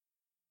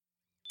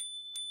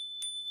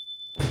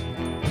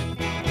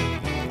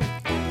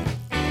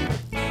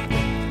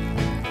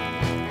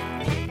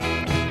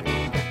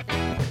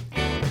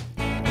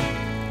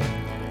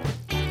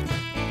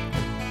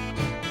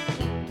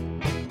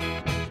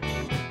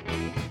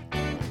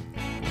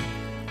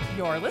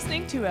You're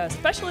listening to a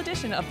special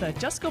edition of the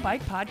Just Go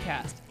Bike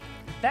podcast.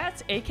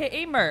 That's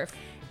AKA Murph.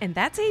 And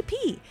that's AP.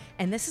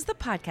 And this is the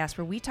podcast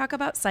where we talk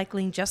about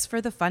cycling just for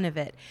the fun of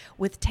it.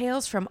 With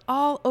tales from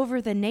all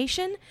over the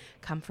nation.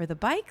 Come for the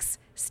bikes,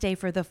 stay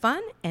for the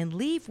fun, and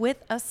leave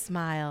with a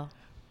smile.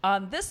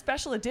 On this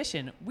special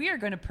edition, we are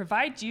going to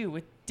provide you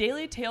with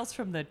daily tales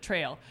from the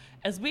trail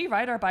as we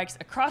ride our bikes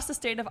across the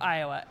state of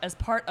Iowa as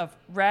part of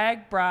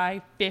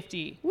RAGBRAI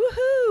 50.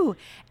 Woohoo!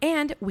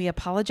 And we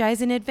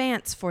apologize in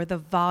advance for the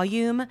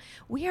volume.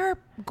 We are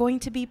going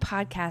to be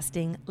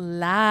podcasting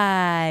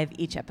live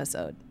each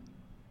episode.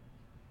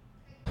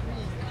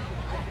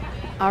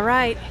 All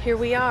right, here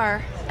we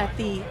are at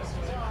the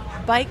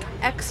Bike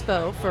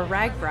Expo for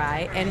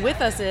RAGBRAI, and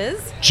with us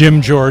is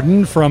Jim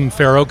Jordan from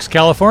Fair Oaks,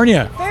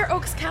 California. Fair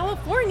Oaks,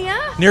 California.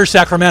 Near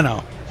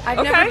Sacramento. I've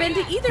never been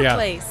to either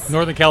place.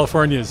 Northern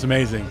California is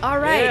amazing. All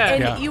right,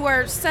 and you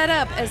are set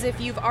up as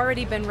if you've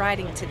already been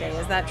riding today.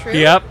 Is that true?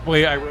 Yep.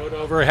 I rode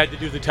over. I had to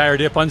do the tire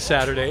dip on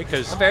Saturday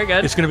because very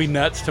good. It's going to be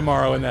nuts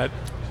tomorrow in that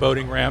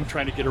boating ramp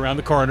trying to get around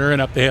the corner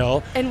and up the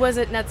hill. And was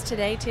it nuts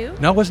today too?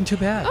 No, it wasn't too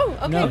bad. Oh,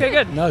 okay, no. Okay,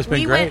 good. No, it's been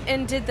we great. went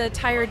and did the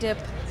tire dip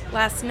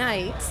last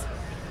night,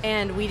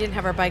 and we didn't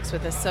have our bikes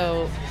with us,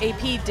 so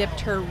AP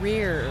dipped her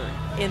rear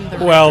in the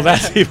Well, river.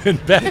 that's even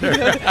better.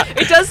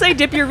 It does say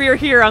dip your rear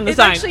here on the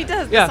sign. It actually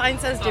does. Yeah. The sign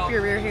says dip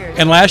your rear here.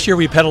 And last year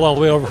we pedaled all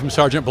the way over from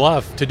Sergeant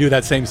Bluff to do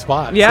that same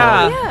spot.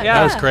 Yeah. So Yeah.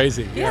 that was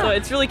crazy. Yeah. So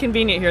it's really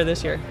convenient here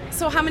this year.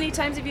 So how many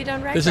times have you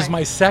done RAGBRAI? This is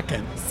my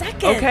second.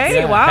 second. Okay.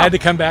 Yeah. Wow. I had to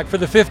come back for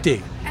the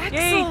 50.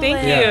 Excellent.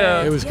 thank you.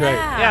 Yeah, it was great.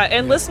 Yeah,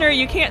 and listener,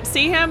 you can't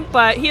see him,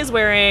 but he is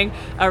wearing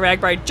a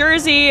RAGBRAI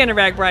jersey and a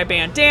RAGBRAI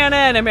bandana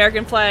and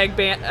American flag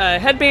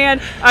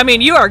headband. I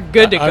mean, you are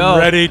good to go. I'm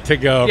ready to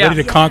go. Yeah.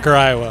 Ready to conquer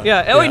Iowa.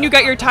 Yeah. Oh, and you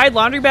got your Tide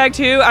laundry bag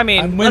too. I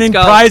mean, I'm winning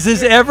let's go.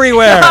 prizes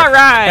everywhere. All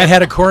right. And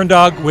had a corn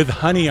dog with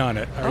honey on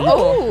it.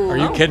 Oh. Are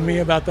you kidding me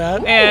about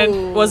that?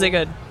 And was it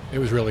good? It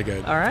was really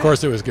good. All right. Of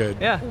course it was good.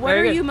 Yeah. What very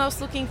are good. you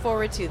most looking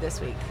forward to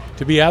this week?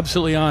 To be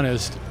absolutely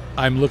honest,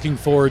 I'm looking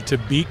forward to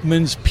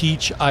Beekman's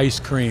peach ice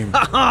cream.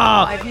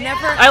 I've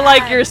never I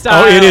like your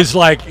style. Oh, it is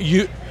like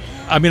you.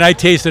 I mean, I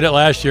tasted it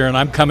last year, and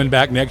I'm coming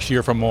back next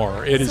year for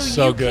more. It is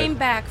so you good. came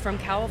back from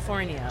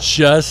California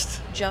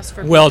Just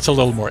for well, it's a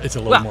little more. It's a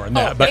little Well, more than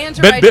that. and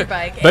to ride your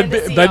bike and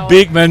to see but all-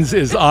 Beekman's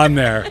is on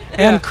there,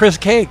 and Chris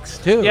Cakes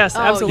too. Yes, Oh,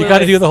 absolutely. You got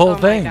to do the whole oh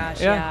thing. My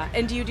gosh, Yeah. yeah.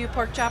 And do you do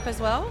pork chop as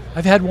well?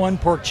 I've had one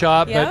pork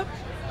chop, Yep. but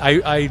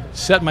I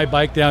set my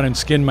bike down and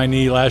skinned my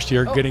knee last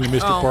year getting a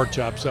Mr. Oh. Pork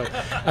Chop, so I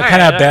kind right. of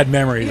have bad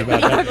memories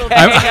about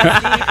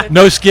that. Okay.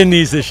 No skin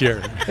knees this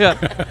year. Yeah.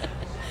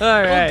 All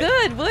right.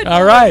 Well, good. Wood. All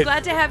Well, right. I'm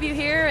glad to have you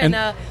here, and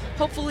And-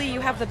 hopefully you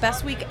have the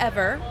best week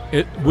ever.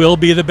 It will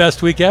be the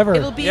best week ever.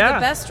 It'll be Yeah. the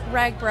best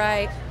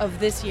RAGBRAI of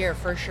this year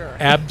for sure.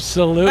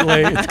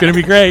 Absolutely. It's going to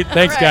be great.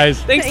 Thanks, All right.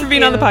 guys. Thanks for Thank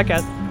being on the you.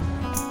 podcast.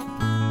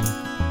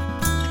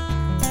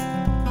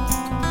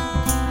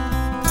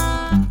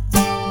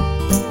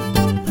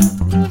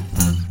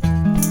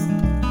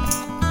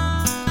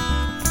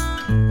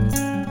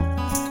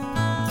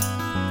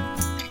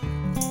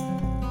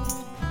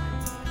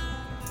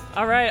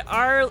 All right,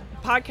 our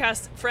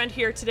podcast friend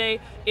here today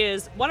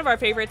is one of our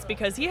favorites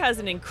because he has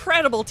an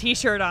incredible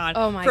T-shirt on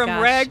Oh my from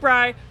gosh.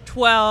 RAGBRAI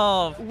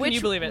 12. Can Which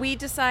you believe it? we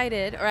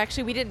decided, or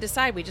actually we didn't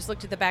decide, we just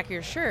looked at the back of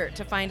your shirt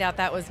to find out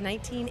that was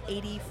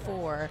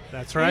 1984.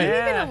 That's Were right. you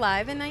Yeah. even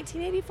alive in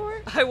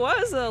 1984? I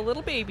was a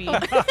little baby.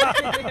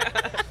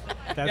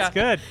 That's Yeah.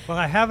 good. Well,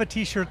 I have a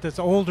T-shirt that's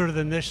older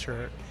than this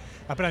shirt,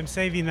 but I'm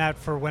saving that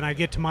for when I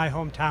get to my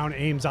hometown,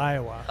 Ames,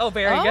 Iowa. Oh,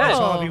 very Oh. good.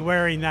 So I'll be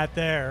wearing that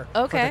there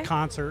for Okay. the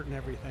concert and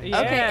everything. Yeah.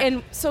 Okay,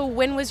 and so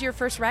when was your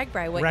first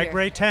RAGBRAI? What year?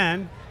 RAGBRAI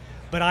 10,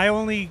 but I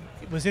only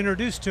was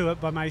introduced to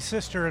it by my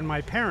sister and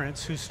my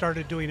parents, who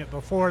started doing it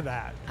before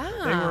that.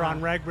 They were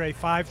on RAGBRAI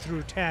 5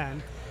 through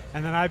 10,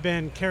 and then I've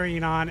been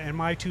carrying on, and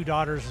my two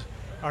daughters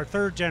are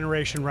third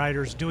generation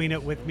riders doing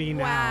it with me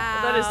now. Wow.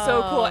 That is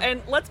so cool.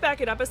 And let's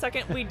back it up a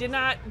second. We did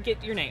not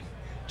get your name.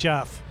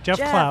 Jeff Jeff.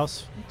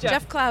 Klaus.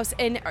 Jeff Klaus.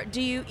 And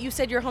do you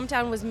said your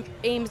hometown was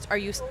Ames.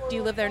 Do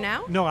you live there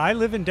now? No, I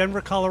live in Denver,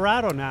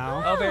 Colorado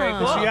now. Oh, very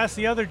cool. So you asked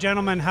the other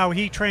gentleman how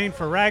he trained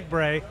for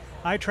RAGBRAI.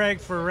 I trained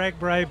for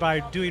RAGBRAI by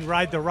doing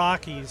Ride the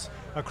Rockies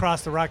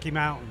across the Rocky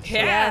Mountains.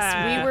 Yeah.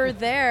 Yes, we were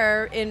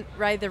there in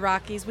Ride the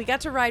Rockies. We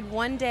got to ride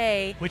one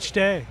day. Which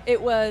day?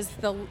 It was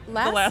the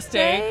last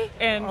day.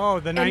 And Oh,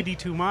 the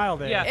 92-mile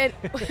day. Yeah.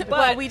 And,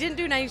 well, we didn't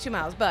do 92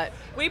 miles, but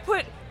we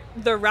put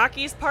the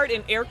Rockies part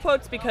in air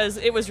quotes because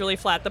it was really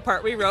flat, the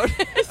part we rode.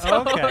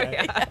 So, Okay.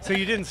 yeah. So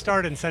you didn't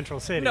start in Central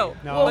City? No.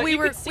 well, But we you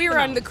were could see we the were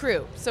on the mountains.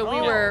 crew, so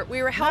Oh,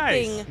 we were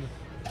helping nice.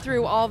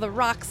 through all the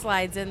rock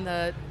slides and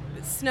the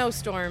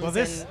snowstorms. Well,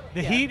 and,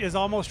 the yeah. heat is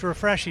almost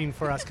refreshing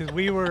for us because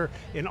we were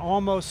in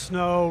almost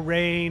snow,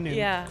 rain, and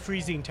Yeah.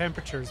 freezing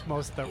temperatures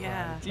most of the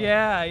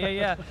Yeah. run.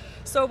 Yeah.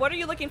 So what are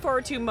you looking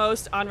forward to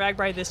most on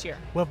RAGBRAI this year?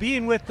 Well,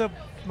 being with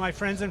my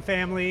friends and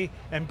family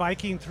and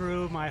biking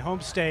through my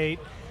home state,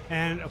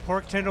 and a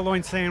pork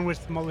tenderloin sandwich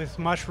with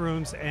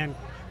mushrooms and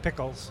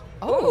pickles.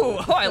 Oh,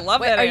 I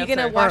love that Are you answer.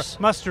 gonna wash?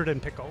 Or mustard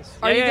and pickles.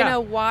 Are you yeah.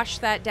 gonna wash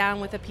that down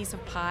with a piece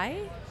of pie?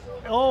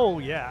 Oh,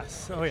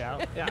 yes. Oh,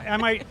 yeah. Yeah. I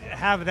might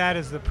have that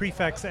as the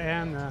prefix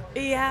and the...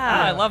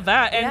 Yeah. I love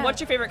that. And Yeah.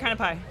 what's your favorite kind of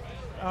pie?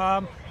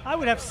 I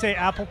would have to say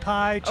apple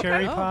pie,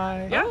 cherry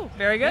pie. Yeah,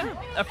 very good.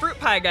 A fruit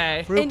pie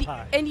guy. Fruit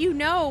pie. And you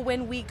know,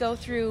 when we go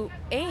through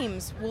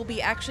Ames, we'll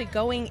be actually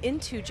going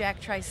into Jack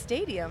Trice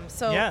Stadium.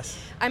 So Yes.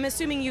 I'm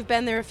assuming you've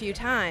been there a few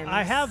times.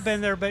 I have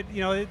been there, but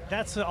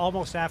that's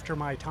almost after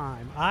my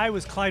time. I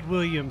was Clyde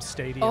Williams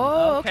Stadium.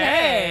 Oh,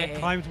 okay.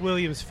 Clyde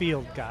Williams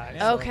Field guy.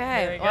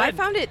 Okay. Very Well, I good.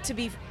 found it to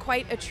be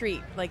quite a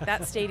treat. Like,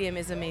 that stadium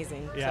is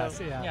amazing. Yes,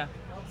 So. yeah. Yeah.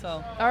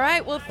 So. All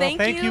right. Well,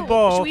 thank you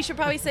both. We should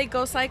probably say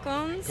go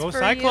Cyclones. Go for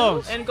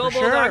Cyclones. And go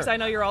For Bulldogs. sure. I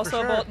know you're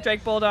also For a sure.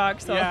 Drake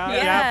Bulldog. So. Yeah,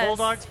 Yes. yeah,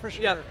 Bulldogs for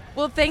sure. Yep. You.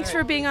 Well, thanks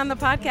for being on the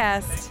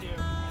podcast.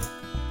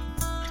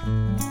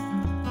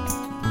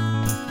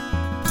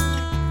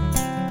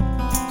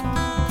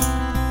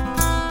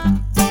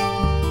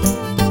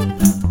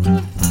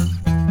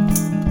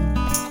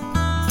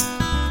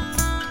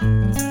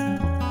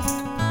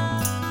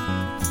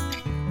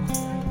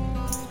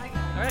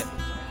 All right.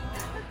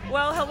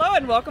 Well, hello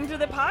and welcome to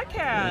the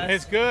podcast.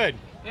 It's good.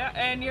 Yeah,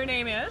 and your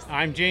name is?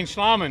 I'm Gene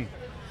Schlauman.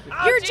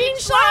 Oh, You're Gene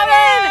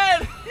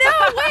Schlauman!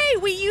 No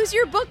way! We use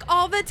your book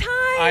all the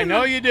time. I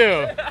know you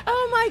do.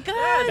 Oh my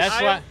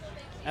gosh!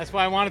 That's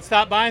why I wanted to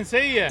stop by and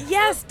see you.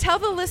 Yes, tell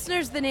the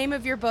listeners the name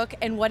of your book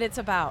and what it's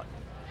about.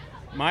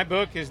 My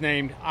book is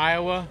named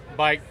Iowa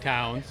Bike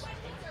Towns,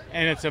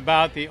 and it's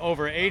about the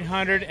over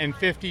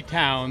 850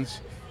 towns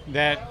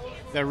that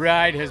the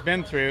ride has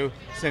been through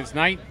since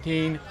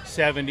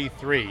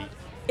 1973.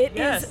 It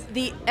Yes. is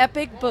the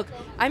epic book.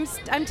 I'm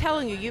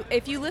telling you,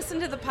 if you listen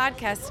to the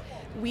podcast,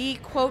 we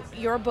quote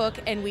your book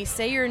and we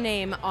say your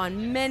name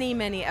on many,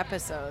 many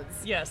episodes.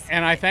 Yes.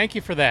 And I thank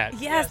you for that.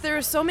 Yes, there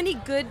are so many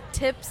good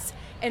tips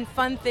and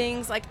fun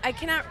things. Like,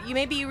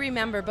 maybe you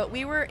remember, but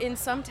we were in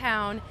some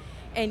town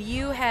and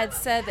you had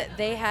said that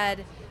they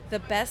had the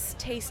best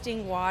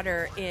tasting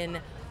water in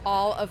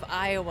all of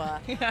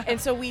Iowa. Yeah. And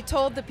so we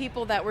told the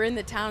people that were in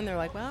the town, they're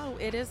like, well,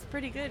 it is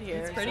pretty good here.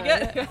 It's pretty So,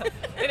 good.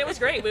 And it was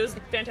great. It was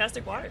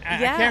fantastic water. I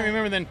Yeah. can't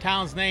remember the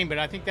town's name, but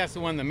I think that's the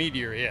one the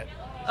meteor hit.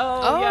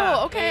 Oh, yeah.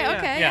 okay, Yeah, yeah.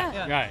 okay.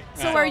 Yeah, right.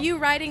 So right. are you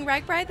riding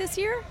RAGBRAI this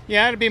year?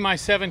 Yeah, it'll be my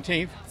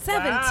 17th.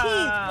 17th.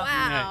 Wow.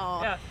 Wow.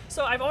 Yeah.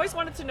 So I've always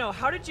wanted to know,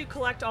 how did you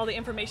collect all the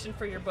information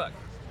for your book?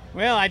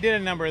 Well, I did a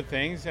number of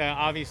things.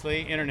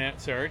 Obviously, internet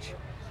search,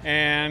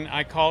 and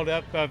I called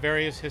up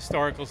various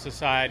historical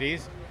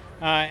societies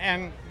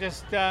and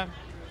just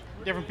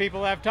different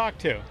people I've talked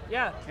to.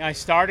 Yeah. I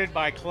started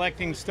by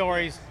collecting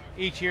stories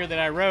each year that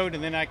I wrote,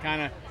 and then I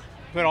kind of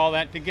put all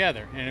that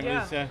together, and it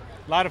was a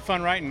lot of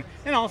fun writing,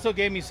 and also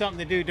gave me something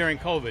to do during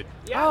COVID.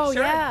 Yeah, Oh,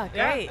 sure. yeah,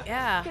 great,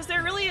 yeah. Because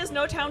there really is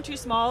no town too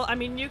small. I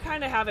mean, you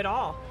kind of have it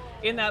all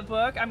in that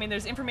book. I mean,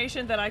 there's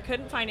information that I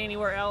couldn't find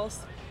anywhere else.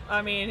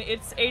 I mean,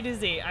 it's A to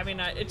Z. I mean,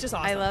 it's just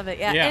awesome. I love it.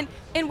 Yeah. Yeah.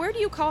 And where do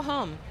you call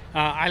home?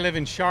 I live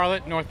in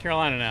Charlotte, North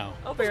Carolina now.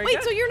 Oh, very Wait,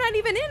 good. so you're not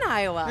even in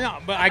Iowa? No,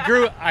 but I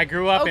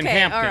grew up in Okay,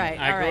 Hampton. all right,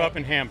 I all grew right. up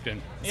in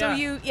Hampton. So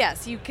Yeah.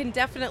 you can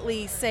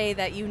definitely say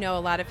that you know a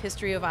lot of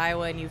history of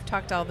Iowa and you've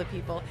talked to all the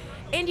people.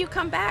 And you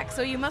come back,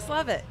 so you must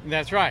love it.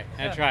 That's right.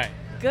 That's Yeah. right.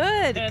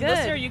 Good, And good.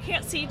 listener, you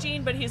can't see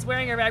Gene, but he's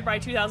wearing a RAGBRAI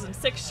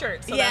 2006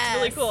 shirt, so Yes, that's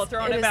really cool.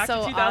 Throwing it it is back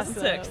so to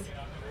 2006. awesome.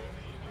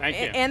 Thank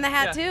you. And the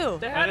hat Yeah. too.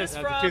 The hat That is is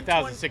a from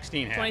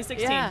 2016 hat.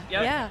 2016. Yeah,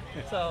 Yep. yeah.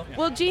 So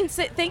Well, Gene,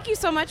 thank you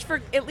so much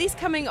for at least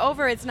coming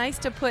over. It's nice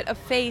to put a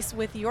face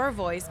with your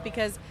voice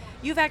because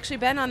you've actually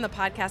been on the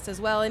podcast as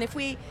well. And if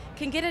we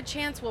can get a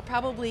chance, we'll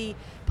probably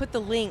put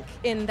the link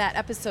in that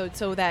episode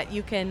so that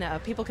you can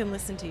people can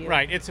listen to you.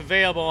 Right. It's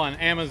available on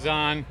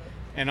Amazon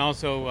and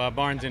also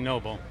Barnes &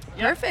 Noble.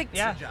 Perfect.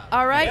 Yeah.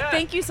 All right. Yeah.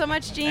 Thank you so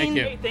much, Gene. Thank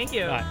you. Great, thank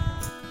you. Bye.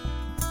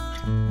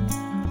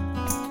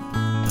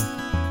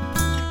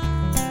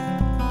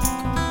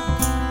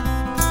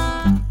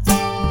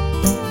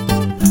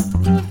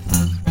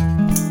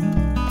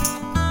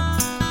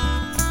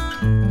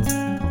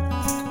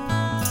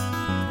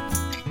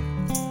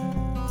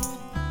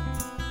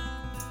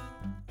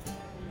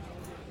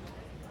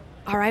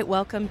 All right.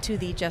 Welcome to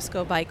the Just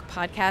Go Bike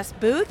podcast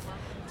booth.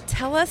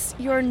 Tell us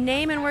your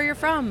name and where you're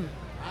from.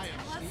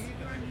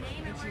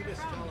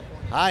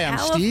 Hi, I'm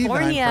Steve, and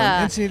California.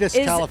 I'm from Encinitas,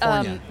 Is,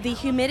 California. the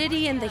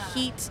humidity and the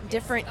heat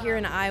different here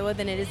in Iowa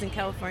than it is in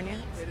California?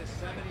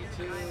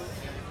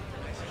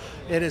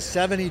 It is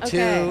 72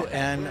 Okay.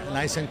 and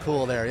nice and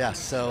cool there, yes.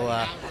 So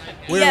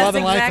we're Yes,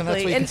 loving life, and that's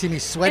exactly. why you can see me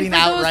sweating and for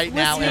out those right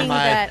now in listening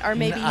my... that are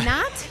maybe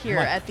not here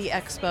my- at the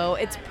expo,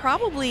 it's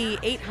probably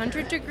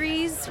 800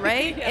 degrees,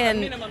 right? Yeah, and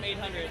minimum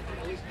 800.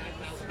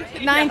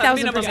 9,000%.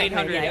 minimum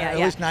 800, Yeah, yeah. yeah, At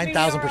yeah. least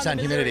 9,000%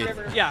 humidity.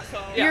 Yeah.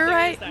 You're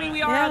right. I mean,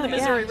 we are Yeah, on the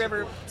Missouri yeah.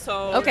 River,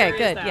 so Okay, there is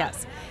good, that.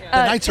 yes.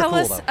 The nights are tell cool,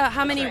 us though.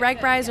 how many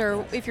RAGBRAIs,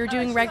 or if you're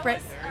doing RAGBRAI.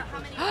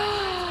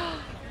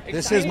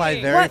 This is my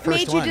very What first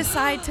made you one.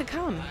 decide to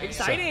come?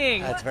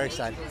 Exciting. That's very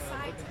exciting.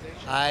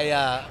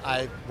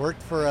 I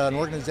worked for an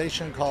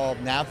organization called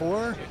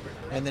NAVOR,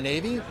 in the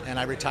Navy, and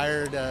I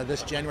retired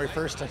this January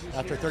 1st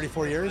after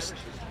 34 years.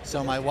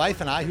 So my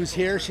wife and I, who's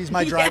here, she's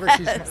my driver.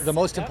 Yes. She's the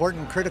most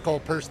important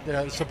critical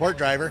support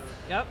driver.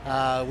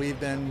 Yep. We've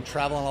been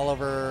traveling all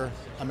over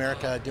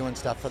America doing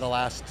stuff for the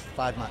last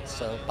 5 months.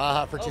 So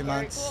Baja for 2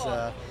 months,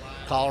 cool.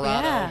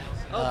 Colorado Yeah.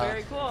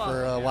 Very cool.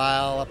 for a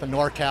while, up in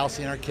NorCal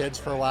seeing our kids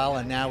for a while,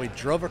 and now we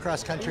drove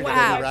across country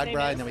Wow. to go to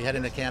RAGBRAI, and then we head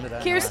into Canada.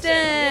 And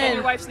Kirsten.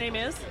 your wife's name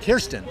is?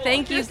 Kirsten.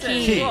 Thank you, Kirsten.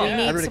 Key. Cool. We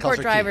need Everybody calls support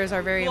her Key. drivers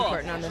are very Cool.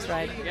 important on this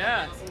ride.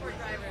 Yeah.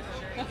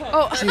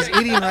 Oh, She's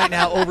eating right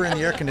now over in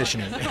the air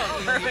conditioning.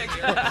 Perfect.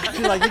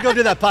 She's like, you go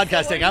do that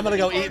podcast thing. I'm going to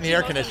go eat in the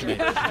air conditioning.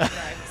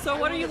 So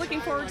what are you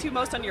looking forward to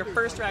most on your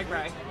first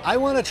RAGBRAI? I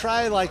want to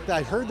try,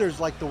 I heard there's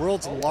the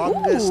world's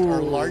longest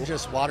or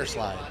largest water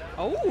slide.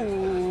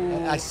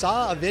 Oh. I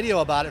saw a video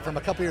about it from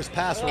a couple years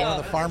past where one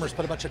of the farmers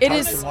put a bunch of it tarps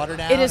is. and water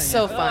down. It is and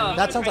so fun.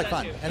 That sounds like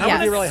fun. And that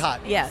would be really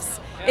hot. Yes.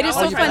 It is I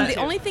so wanna try fun. that The too.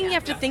 only thing you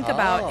have to think Oh.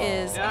 about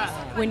is Yeah.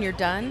 when you're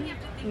done,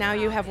 now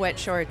you have wet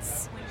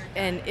shorts.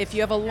 And if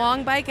you have a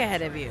long bike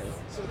ahead of you.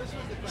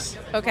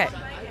 Okay.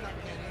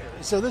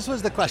 So this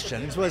was the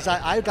question.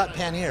 I've got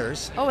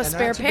panniers. Oh, a and they're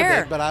spare not super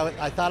pair. Big, but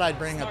I thought I'd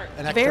bring an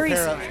extra Very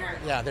pair smart.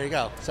 Yeah, there you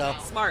go. So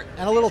Smart.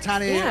 And a little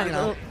tiny,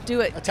 Yeah,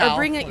 do it a towel, or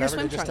bring it your whatever,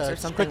 swim just trunks to or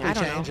something. quickly I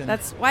don't know. change and-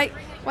 That's why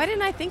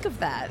didn't I think of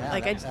that? Yeah, I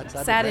that'd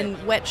be sat great.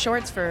 in wet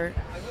shorts for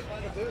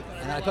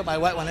And I put my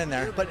wet one in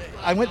there. But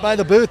I went by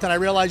the booth and I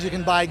realized you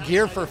can buy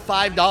gear for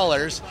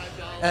 $5.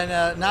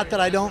 And not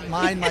that I don't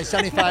mind my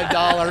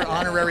 $75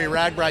 honorary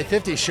RAGBRAI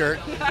 50 shirt,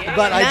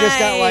 but I just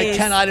got Nice.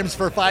 10 items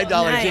for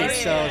 $5 Nice.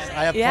 each. So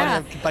I have Yeah.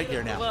 plenty of bike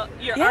gear now. Well,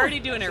 you're Yeah. already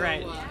doing it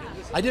right.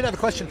 I did have a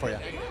question for you.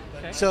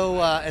 Okay.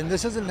 So, and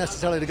this isn't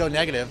necessarily to go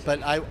negative, but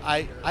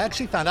I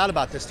actually found out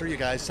about this through you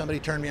guys. Somebody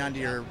turned me on to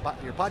your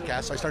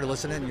podcast, so I started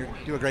listening. You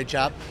do a great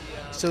job.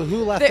 So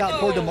who left out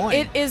Port Des Moines?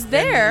 It is in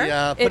there.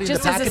 the, It putting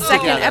just the is a package second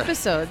together?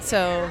 episode.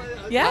 So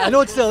yeah. I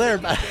know it's still there,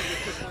 but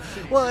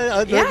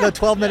well, the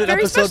 12-minute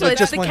Very episode special. with It's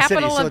just the one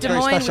capital city, so of it's Des very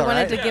Moines. special, We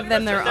wanted right? to give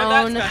them their They're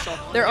that own special.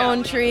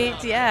 own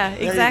treat. Yeah,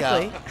 There you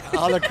exactly. go.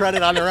 All the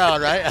credit on their own,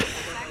 right?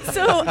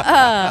 So,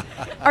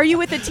 are you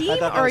with a team, thought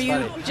that or are was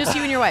you funny. just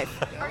you and your wife?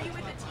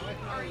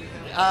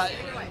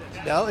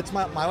 No, it's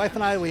my wife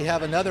and I. We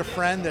have another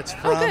friend that's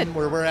Oh, from good.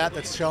 where we're at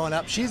that's showing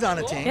up. She's on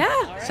a team. Yeah,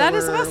 so that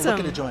is we're awesome.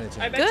 looking to join a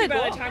team. I bet you Good.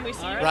 by the time we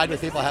see you, Ride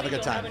with people, have a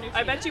good time.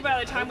 I bet you by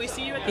the time we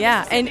see you at the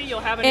Yeah, Mississippi,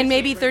 you'll have a and new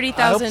maybe favorite.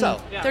 I hope 30,000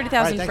 so. Yeah. 30,000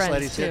 All right, thanks, friends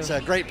ladies. too. It's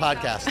a great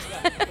podcast.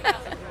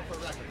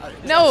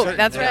 No, Certain-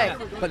 that's yeah.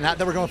 right. But not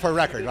that we're going for a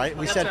record, right?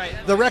 We said right.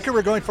 the record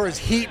we're going for is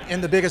heat in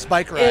the biggest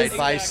bike ride.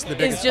 Vice, the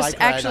biggest Is just bike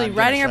ride actually on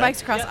riding our Guinness,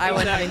 bikes across Yep, Iowa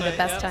and having exactly. the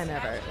best Yep. time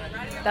ever.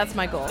 That's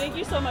my goal. Thank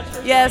you so much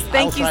for Yes, joining.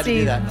 I will thank you, try to do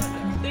Steve. that.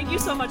 Thank you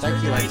so much Thank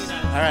for you, joining ladies.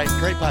 us. All right,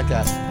 great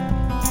podcast.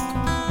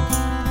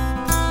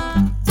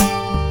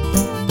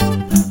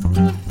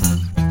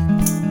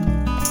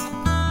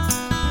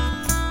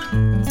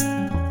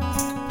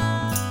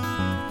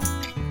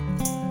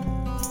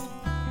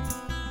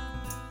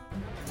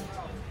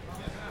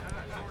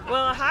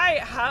 Well,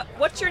 hi.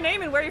 What's your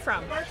name and where are you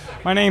from?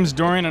 My name's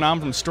Dorian, and I'm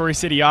from Story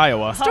City,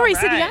 Iowa. Story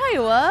All City, right.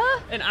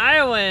 Iowa. An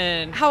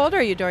Iowan. How old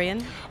are you,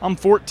 Dorian? I'm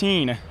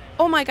 14.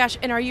 Oh my gosh,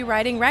 and are you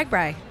riding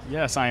RAGBRAI?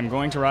 Yes, I am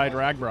going to ride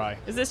RAGBRAI.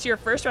 Is this your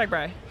first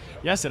RAGBRAI?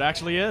 Yes, it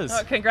actually is.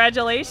 Oh,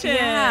 congratulations.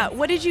 Yeah.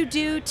 What did you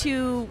do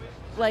to,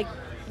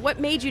 what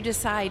made you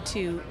decide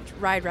to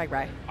ride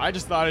RAGBRAI? I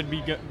just thought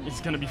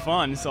it's going to be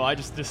fun, so I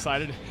just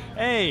decided,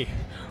 hey,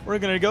 we're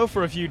going to go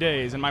for a few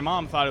days. And my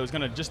mom thought it was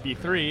going to just be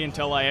 3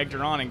 until I egged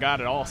her on and got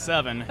it all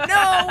 7. No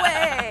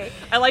way!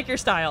 I like your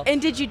style.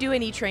 And did you do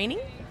any training?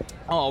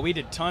 Oh, we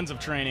did tons of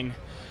training.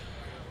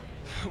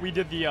 We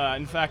did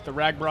in fact, the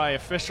RAGBRAI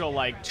official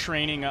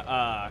training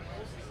Oh,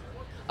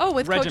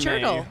 with Coach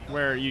regimen, Ertl.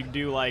 where you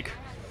do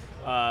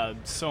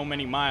so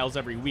many miles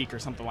every week or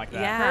something like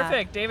that. Yeah.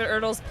 Perfect. David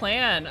Ertl's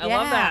plan. I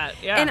love that.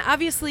 Yeah. And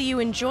obviously you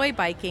enjoy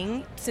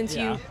biking since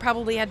Yeah. you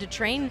probably had to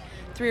train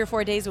 3 or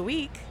 4 days a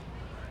week.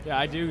 Yeah,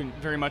 I do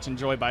very much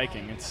enjoy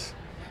biking. It's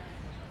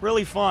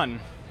really fun.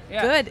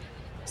 Yeah. Good.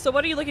 So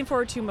what are you looking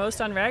forward to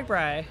most on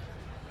RAGBRAI?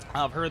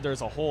 I've heard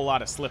there's a whole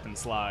lot of slip and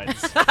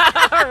slides.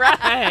 All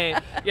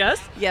right. Yes?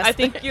 Yes. I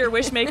think your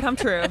wish may come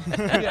true.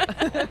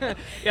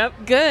 Yep.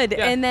 Good.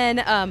 Yeah. And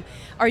then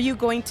are you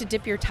going to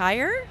dip your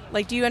tire?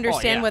 Do you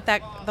understand yeah.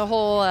 what the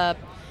whole,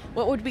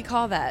 what would we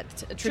call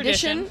that?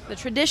 Tradition. The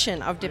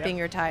tradition of dipping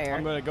your tire.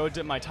 I'm going to go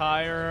dip my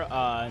tire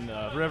in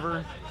the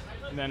river,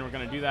 and then we're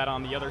going to do that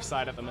on the other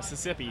side of the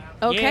Mississippi.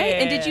 Okay.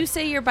 And Yeah. did you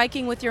say you're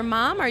biking with your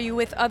mom? Are you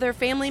with other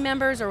family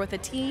members or with a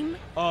team?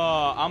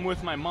 I'm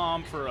with my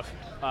mom for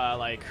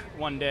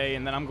one day,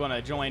 and then I'm going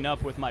to join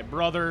up with my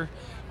brother,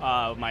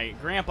 my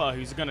grandpa,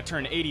 who's going to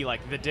turn 80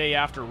 the day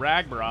after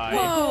RAGBRAI.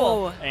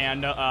 Whoa.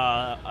 And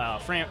a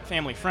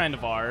family friend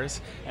of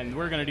ours, and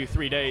we're going to do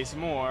 3 days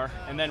more,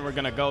 and then we're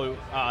going to go,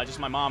 just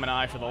my mom and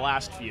I, for the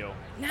last few.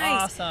 Nice.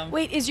 Awesome.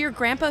 Wait, is your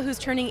grandpa who's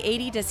turning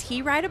 80, does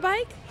he ride a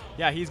bike?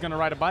 Yeah, he's going to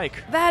ride a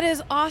bike. That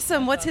is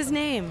awesome. What's his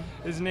name?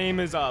 His name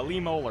is Lee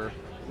Moeller.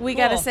 we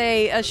got to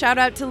say a shout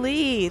out to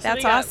Lee. So That's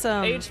we got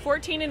awesome. Age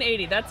 14 and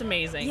 80. That's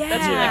amazing. Yeah,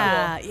 That's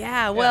really cool.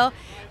 yeah. Well,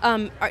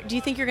 do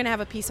you think you're going to have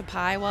a piece of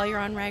pie while you're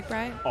on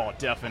RAGBRAI? Oh,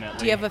 definitely.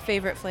 Do you have a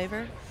favorite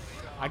flavor?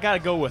 I got to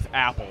go with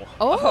apple.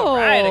 Oh,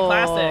 right, a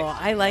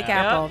classic. I like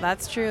Yeah. apple.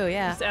 That's true,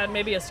 yeah. Just add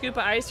maybe a scoop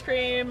of ice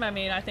cream. I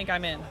mean, I think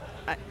I'm in.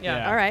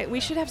 Yeah. All right, we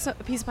should have a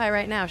piece of pie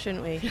right now,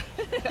 shouldn't we?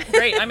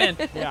 Great, I'm in.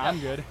 Yeah, I'm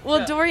good.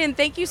 Well, Dorian,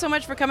 thank you so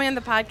much for coming on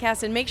the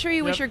podcast, and make sure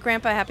you wish your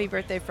grandpa a happy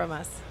birthday from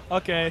us.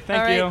 Okay, All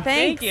thank right, you. thanks.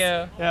 Thank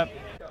you. Yep.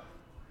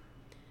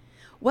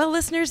 Well,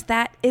 listeners,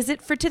 that is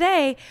it for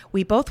today.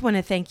 We both want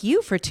to thank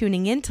you for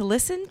tuning in to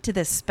listen to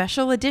this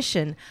special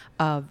edition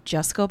of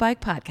Just Go Bike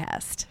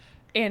Podcast.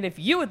 And if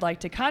you would like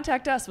to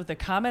contact us with a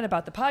comment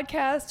about the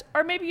podcast,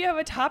 or maybe you have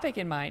a topic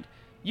in mind,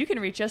 you can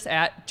reach us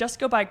at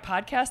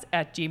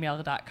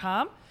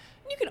justgobikepodcast@gmail.com.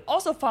 And you can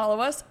also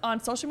follow us on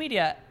social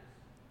media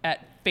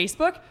at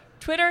Facebook,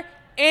 Twitter,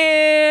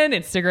 and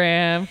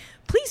Instagram.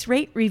 Please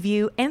rate,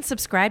 review, and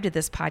subscribe to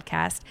this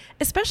podcast,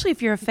 especially if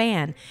you're a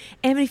fan.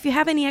 And if you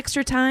have any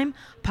extra time,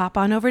 pop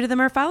on over to the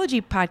Morphology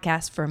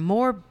podcast for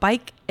more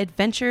bike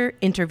adventure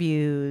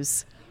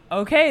interviews.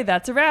 Okay,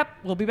 that's a wrap.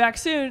 We'll be back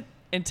soon.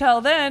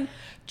 Until then,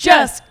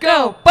 just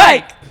go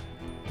bike!